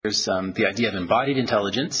There's the idea of embodied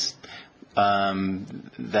intelligence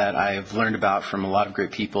that I've learned about from a lot of great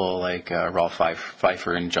people like Rolf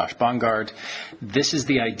Pfeiffer and Josh Bongard. This is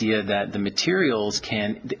the idea that the materials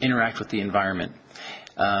can interact with the environment,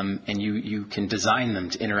 and you can design them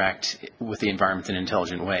to interact with the environment in an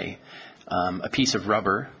intelligent way. A piece of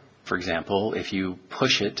rubber, for example, if you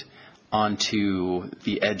push it onto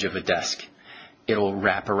the edge of a desk, it'll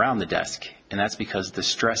wrap around the desk, and that's because the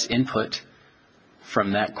stress input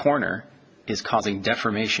from that corner is causing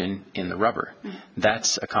deformation in the rubber.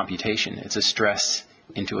 That's a computation. It's a stress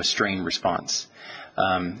into a strain response.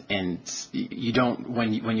 And you don't,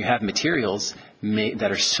 when you have materials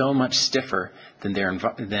that are so much stiffer than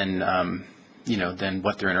than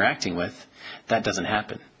what they're interacting with, that doesn't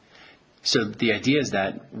happen. So the idea is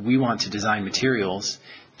that we want to design materials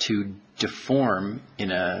to deform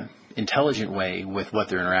in a intelligent way with what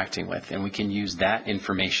they're interacting with, and we can use that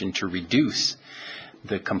information to reduce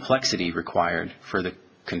the complexity required for the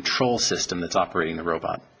control system that's operating the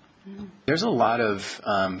robot. There's a lot of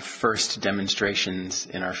first demonstrations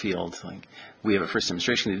in our field. Like, we have a first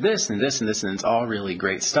demonstration of this and this and this, and it's all really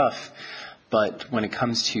great stuff. But when it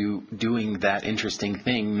comes to doing that interesting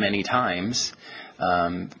thing many times,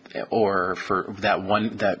 or for that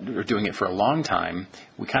one that we're doing it for a long time,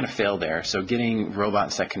 we kind of fail there. So getting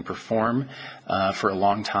robots that can perform for a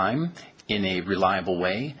long time in a reliable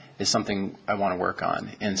way is something I want to work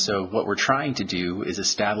on. And so what we're trying to do is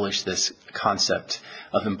establish this concept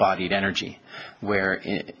of embodied energy, where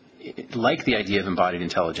like the idea of embodied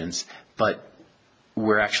intelligence, but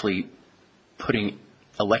we're actually putting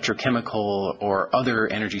electrochemical or other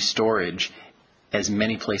energy storage as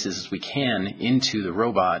many places as we can into the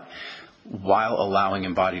robot while allowing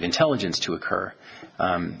embodied intelligence to occur.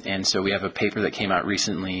 And so we have a paper that came out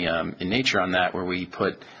recently in Nature on that, where we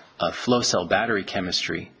put a flow cell battery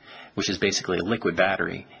chemistry, which is basically a liquid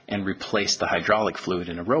battery, and replace the hydraulic fluid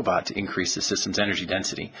in a robot to increase the system's energy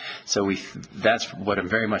density. So that's what I'm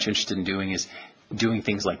very much interested in doing, is doing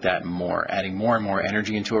things like that more, adding more and more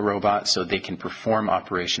energy into a robot so they can perform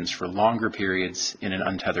operations for longer periods in an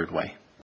untethered way.